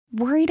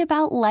Worried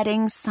about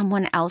letting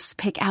someone else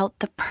pick out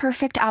the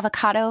perfect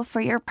avocado for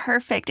your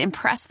perfect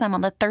impress them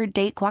on the third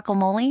date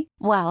guacamole?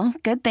 Well,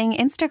 good thing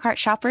Instacart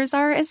shoppers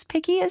are as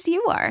picky as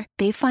you are.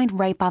 They find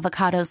ripe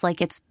avocados like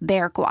it's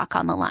their guac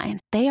on the line.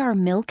 They are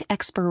milk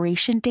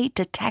expiration date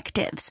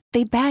detectives.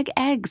 They bag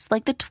eggs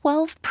like the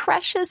 12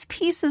 precious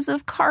pieces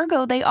of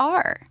cargo they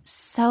are.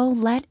 So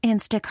let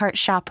Instacart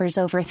shoppers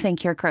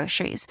overthink your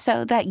groceries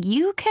so that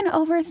you can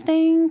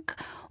overthink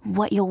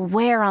what you'll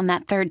wear on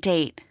that third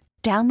date.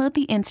 Download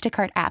the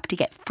Instacart app to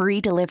get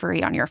free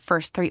delivery on your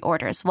first 3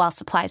 orders while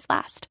supplies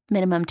last.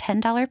 Minimum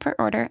 $10 per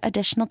order.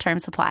 Additional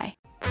terms apply.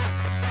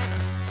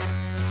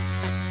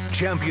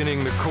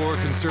 Championing the core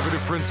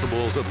conservative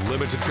principles of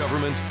limited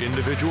government,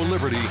 individual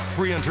liberty,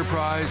 free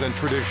enterprise, and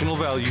traditional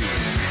values.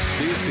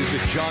 This is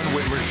the John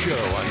Whitmer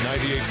Show on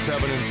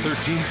 98.7 and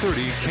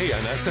 1330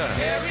 KNSS.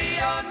 Carry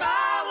on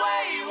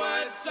my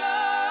wayward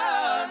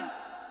son.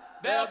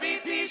 There'll be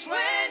peace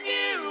when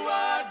you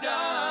are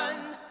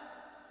done.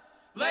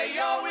 Lay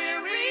your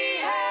weary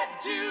head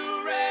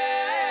to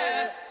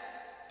rest.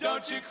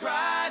 Don't you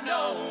cry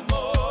no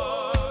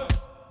more.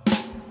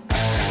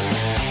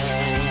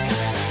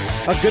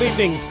 Good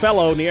evening,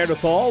 fellow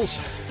Neanderthals.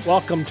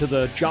 Welcome to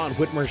the John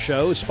Whitmer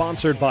Show,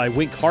 sponsored by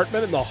Wink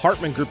Hartman and the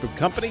Hartman Group of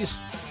Companies.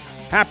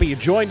 Happy you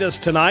joined us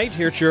tonight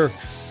here at your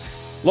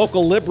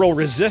local liberal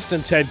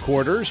resistance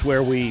headquarters,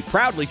 where we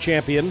proudly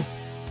champion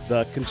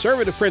the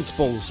conservative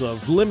principles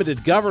of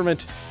limited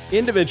government,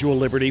 individual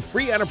liberty,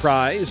 free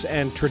enterprise,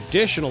 and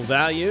traditional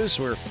values.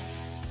 We're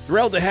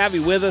thrilled to have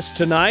you with us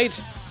tonight.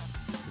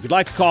 If you'd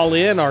like to call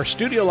in, our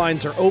studio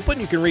lines are open.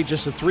 You can reach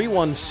us at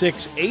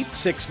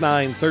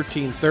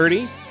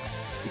 316-869-1330. You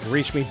can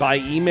reach me by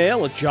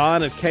email at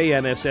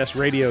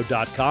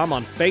john@knssradio.com,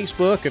 on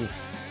Facebook and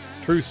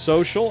Truth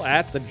Social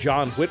at The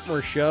John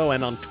Whitmer Show,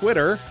 and on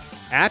Twitter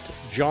at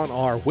John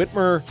R.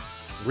 Whitmer.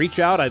 Reach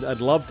out.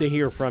 I'd love to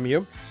hear from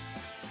you.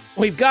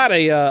 We've got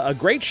a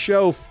great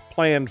show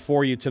planned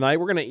for you tonight.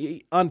 We're going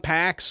to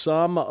unpack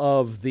some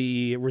of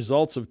the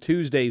results of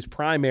Tuesday's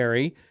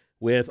primary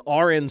with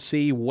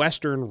RNC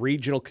Western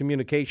Regional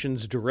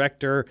Communications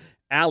Director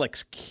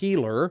Alex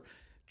Keeler.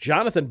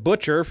 Jonathan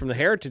Butcher from the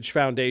Heritage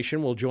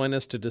Foundation will join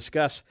us to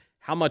discuss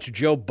how much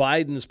Joe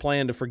Biden's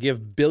plan to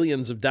forgive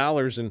billions of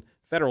dollars in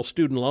federal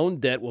student loan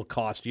debt will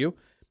cost you.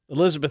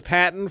 Elizabeth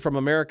Patton from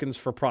Americans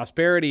for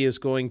Prosperity is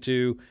going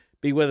to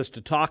be with us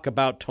to talk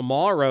about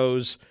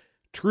tomorrow's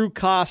True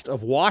Cost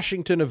of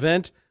Washington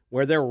event,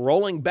 where they're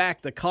rolling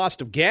back the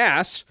cost of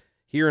gas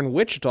here in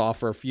Wichita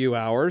for a few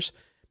hours.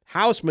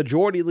 House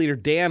Majority Leader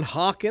Dan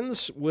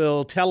Hawkins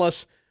will tell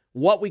us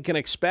what we can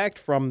expect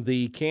from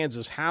the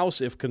Kansas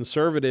House if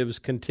conservatives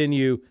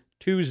continue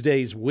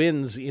Tuesday's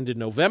wins into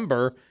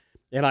November.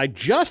 And I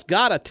just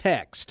got a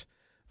text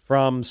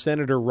from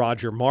Senator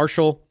Roger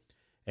Marshall,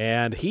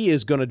 and he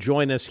is going to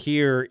join us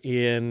here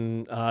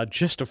in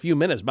just a few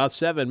minutes, about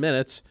 7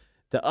 minutes,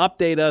 to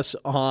update us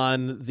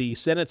on the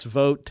Senate's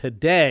vote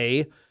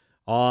today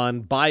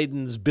on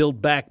Biden's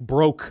Build Back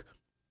Broke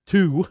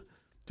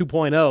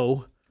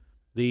 2.0,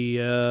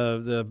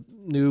 the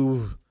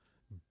new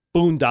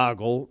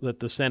boondoggle that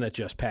the Senate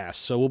just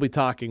passed. So we'll be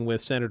talking with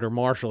Senator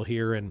Marshall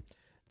here in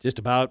just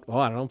about,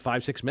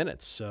 5-6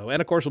 minutes. So,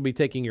 and of course, we'll be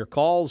taking your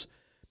calls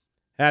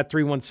at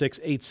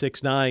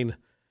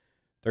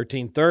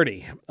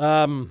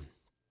 316-869-1330.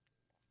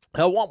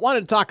 I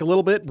wanted to talk a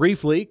little bit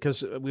briefly,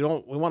 because we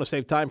want to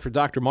save time for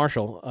Dr.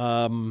 Marshall.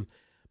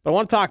 But I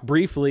want to talk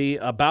briefly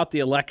about the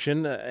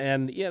election,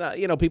 and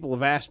people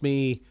have asked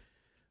me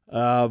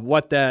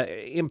what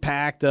the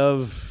impact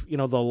of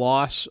the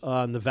loss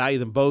on the Value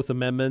Them Both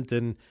amendment,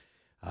 and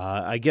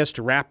I guess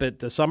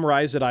to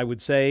summarize it, I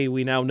would say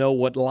we now know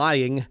what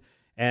lying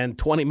and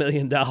 $20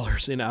 million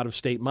in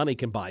out-of-state money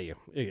can buy you.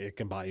 It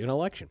can buy you an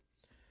election.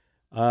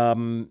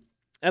 And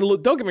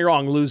don't get me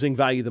wrong, losing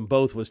Value Them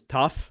Both was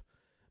tough.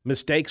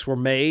 Mistakes were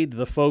made.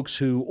 The folks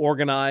who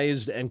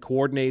organized and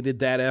coordinated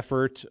that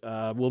effort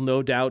will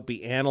no doubt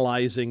be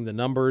analyzing the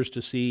numbers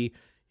to see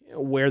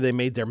where they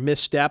made their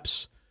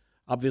missteps.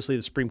 Obviously,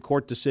 the Supreme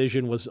Court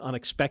decision was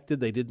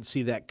unexpected. They didn't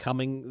see that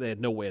coming. They had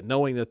no way of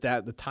knowing that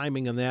the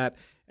timing on that,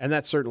 and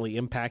that certainly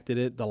impacted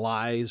it. The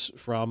lies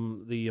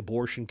from the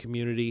abortion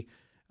community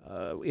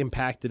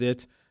impacted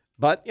it.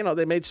 But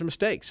they made some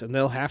mistakes, and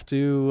they'll have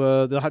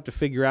to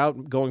figure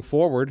out going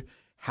forward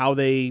how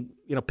they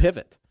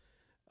pivot.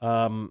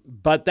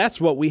 But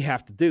that's what we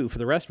have to do. For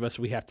the rest of us,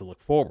 we have to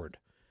look forward.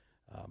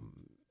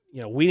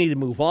 We need to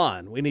move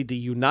on. We need to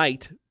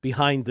unite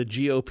behind the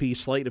GOP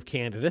slate of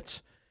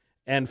candidates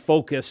and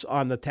focus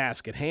on the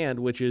task at hand,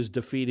 which is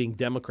defeating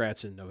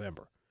Democrats in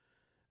November.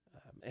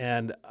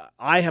 And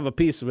I have a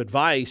piece of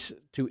advice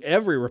to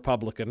every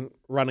Republican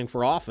running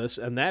for office,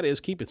 and that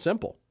is keep it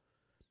simple.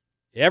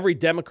 Every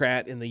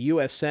Democrat in the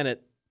U.S.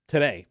 Senate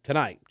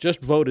tonight, just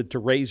voted to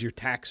raise your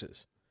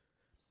taxes.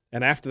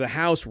 And after the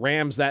House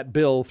rams that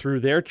bill through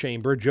their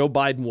chamber, Joe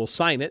Biden will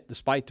sign it,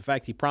 despite the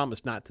fact he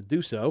promised not to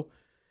do so.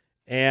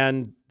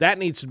 And that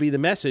needs to be the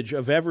message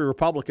of every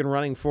Republican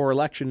running for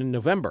election in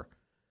November.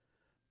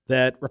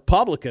 that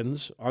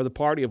Republicans are the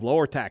party of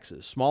lower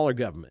taxes, smaller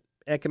government,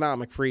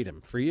 economic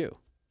freedom for you,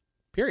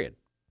 period.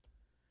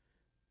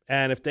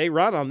 And if they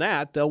run on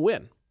that, they'll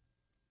win.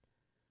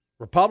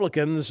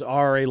 Republicans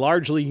are a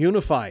largely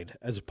unified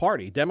as a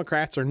party.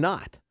 Democrats are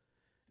not.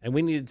 And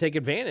we need to take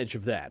advantage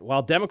of that.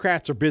 While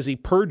Democrats are busy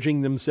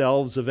purging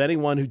themselves of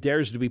anyone who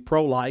dares to be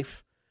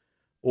pro-life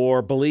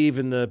or believe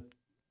in the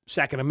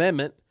Second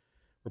Amendment,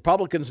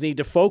 Republicans need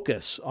to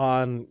focus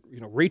on,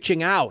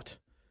 reaching out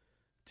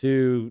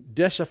to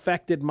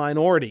disaffected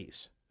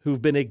minorities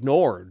who've been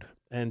ignored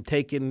and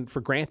taken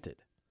for granted.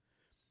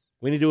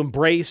 We need to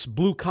embrace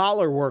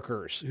blue-collar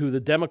workers who the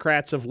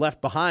Democrats have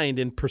left behind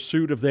in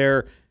pursuit of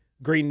their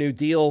Green New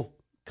Deal,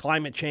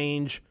 climate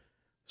change,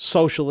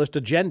 socialist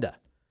agenda.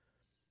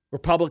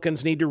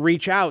 Republicans need to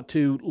reach out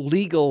to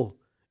legal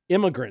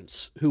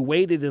immigrants who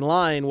waited in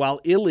line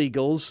while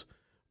illegals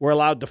were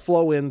allowed to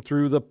flow in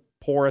through the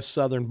porous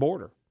southern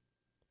border.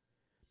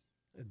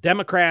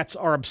 Democrats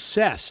are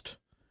obsessed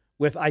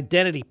with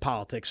identity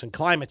politics and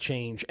climate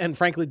change and,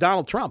 frankly,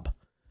 Donald Trump.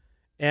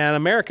 And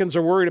Americans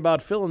are worried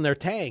about filling their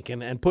tank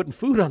and putting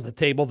food on the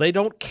table. They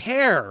don't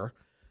care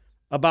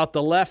about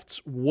the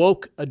left's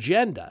woke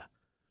agenda.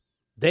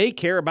 They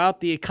care about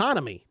the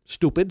economy,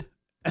 stupid.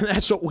 And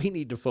that's what we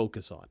need to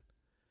focus on.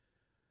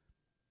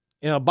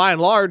 By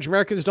and large,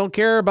 Americans don't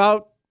care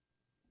about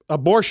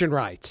abortion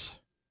rights.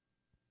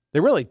 They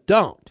really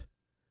don't.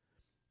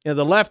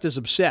 The left is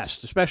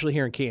obsessed, especially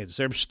here in Kansas.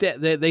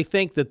 They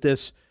think that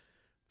this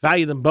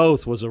Value Them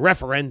Both was a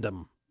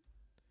referendum.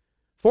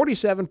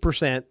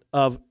 47%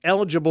 of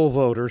eligible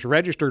voters,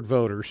 registered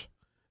voters,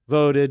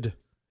 voted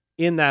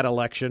in that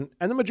election,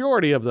 and the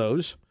majority of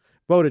those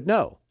voted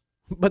no.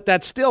 But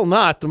that's still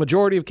not the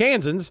majority of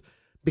Kansans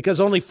because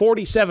only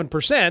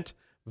 47%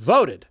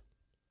 voted.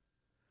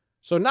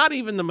 So not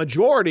even the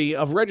majority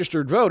of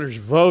registered voters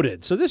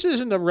voted. So this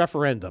isn't a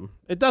referendum.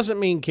 It doesn't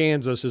mean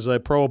Kansas is a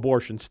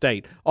pro-abortion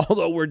state,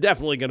 although we're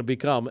definitely going to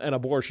become an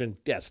abortion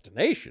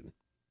destination.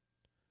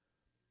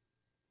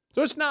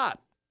 So it's not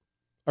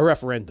a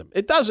referendum.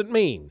 It doesn't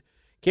mean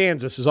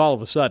Kansas is all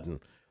of a sudden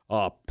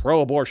a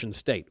pro-abortion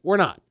state. We're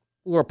not.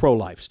 We're a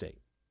pro-life state.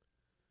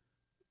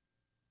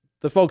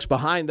 The folks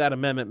behind that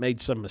amendment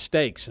made some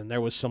mistakes, and there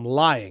was some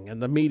lying,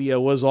 and the media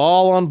was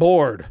all on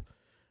board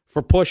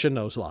for pushing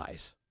those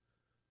lies.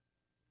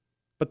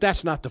 But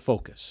that's not the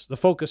focus. The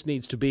focus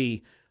needs to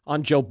be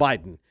on Joe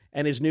Biden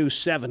and his new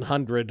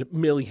 $700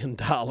 million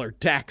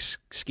tax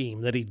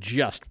scheme that he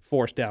just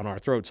forced down our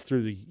throats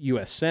through the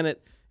U.S.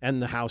 Senate,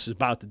 and the House is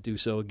about to do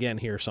so again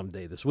here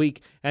someday this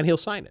week, and he'll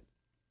sign it.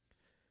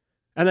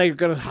 And they're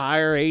going to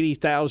hire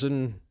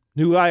 80,000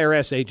 new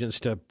IRS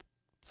agents to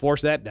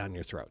force that down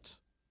your throats.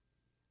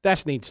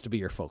 That needs to be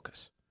your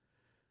focus.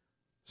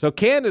 So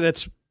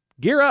candidates,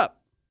 gear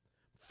up.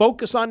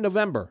 Focus on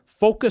November.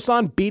 Focus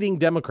on beating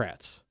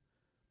Democrats.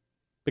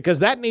 Because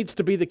that needs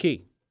to be the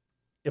key.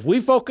 If we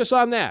focus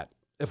on that,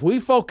 if we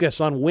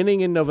focus on winning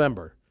in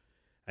November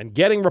and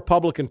getting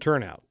Republican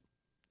turnout,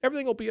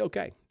 everything will be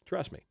okay.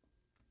 Trust me.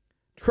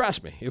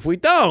 Trust me. If we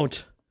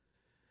don't,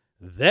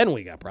 then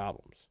we got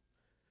problems.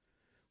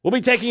 We'll be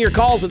taking your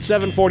calls at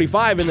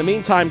 7:45. In the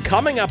meantime,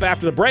 coming up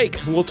after the break,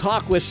 we'll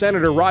talk with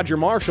Senator Roger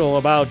Marshall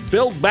about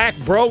Build Back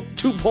Broke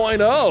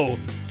 2.0.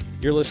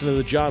 You're listening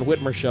to the John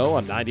Whitmer Show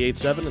on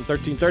 98.7 and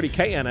 1330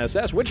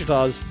 KNSS,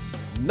 Wichita's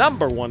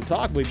 #1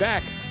 talk. We'll be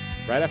back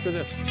right after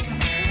this.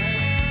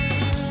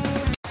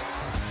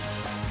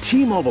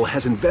 T-Mobile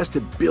has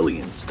invested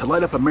billions to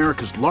light up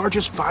America's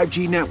largest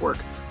 5G network,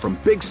 from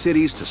big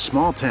cities to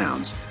small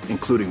towns,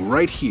 including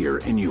right here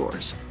in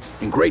yours.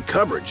 And great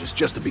coverage is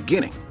just the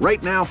beginning.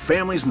 Right now,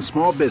 families and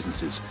small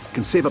businesses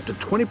can save up to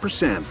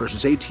 20%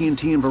 versus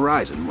AT&T and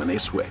Verizon when they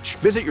switch.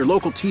 Visit your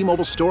local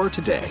T-Mobile store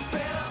today.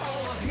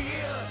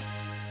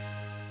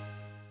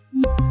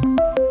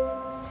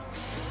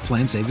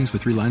 Plan savings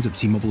with 3 lines of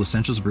T-Mobile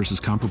Essentials versus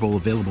comparable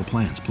available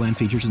plans. Plan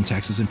features and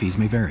taxes and fees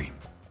may vary.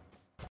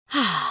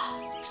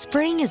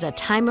 Spring is a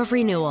time of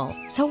renewal,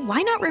 so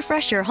why not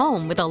refresh your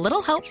home with a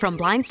little help from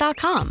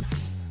Blinds.com?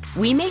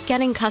 We make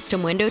getting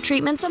custom window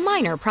treatments a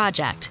minor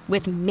project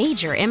with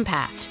major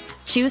impact.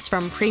 Choose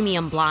from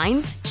premium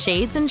blinds,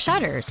 shades, and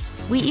shutters.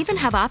 We even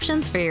have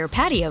options for your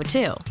patio,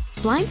 too.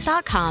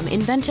 Blinds.com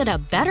invented a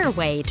better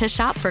way to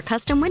shop for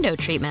custom window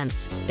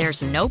treatments.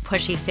 There's no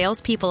pushy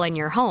salespeople in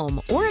your home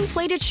or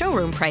inflated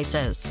showroom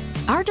prices.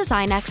 Our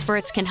design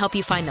experts can help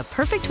you find the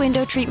perfect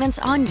window treatments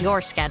on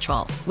your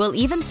schedule. We'll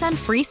even send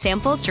free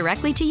samples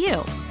directly to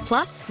you.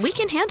 Plus, we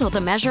can handle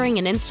the measuring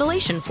and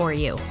installation for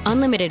you.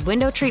 Unlimited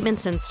window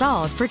treatments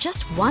installed for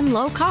just one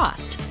low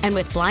cost. And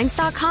with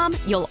Blinds.com,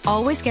 you'll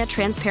always get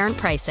transparent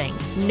pricing.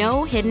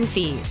 No hidden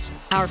fees.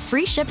 Our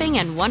free shipping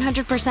and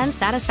 100%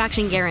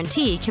 satisfaction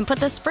guarantee can put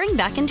the spring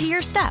back into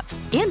your step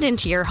and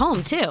into your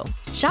home, too.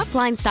 Shop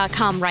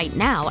Blinds.com right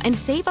now and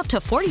save up to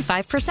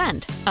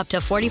 45%. Up to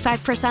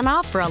 45%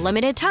 off for a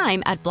limited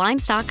time at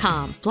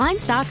Blinds.com.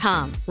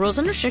 Blinds.com. Rules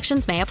and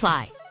restrictions may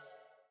apply.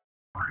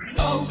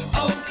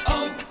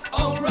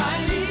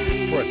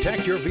 O'Reilly. We're at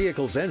Protect your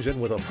vehicle's engine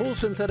with a full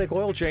synthetic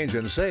oil change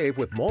and save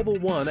with Mobil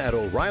 1 at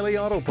O'Reilly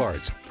Auto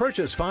Parts.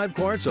 Purchase 5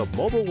 quarts of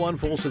Mobil 1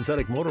 full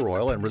synthetic motor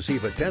oil and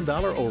receive a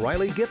 $10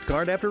 O'Reilly gift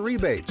card after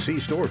rebate. See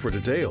store for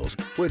details.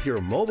 With your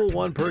Mobil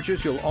 1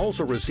 purchase, you'll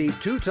also receive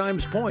 2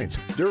 times points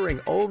during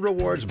Old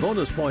Rewards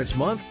Bonus Points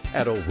Month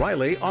at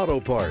O'Reilly Auto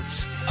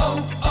Parts.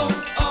 Oh,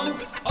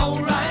 oh, oh,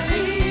 O'Reilly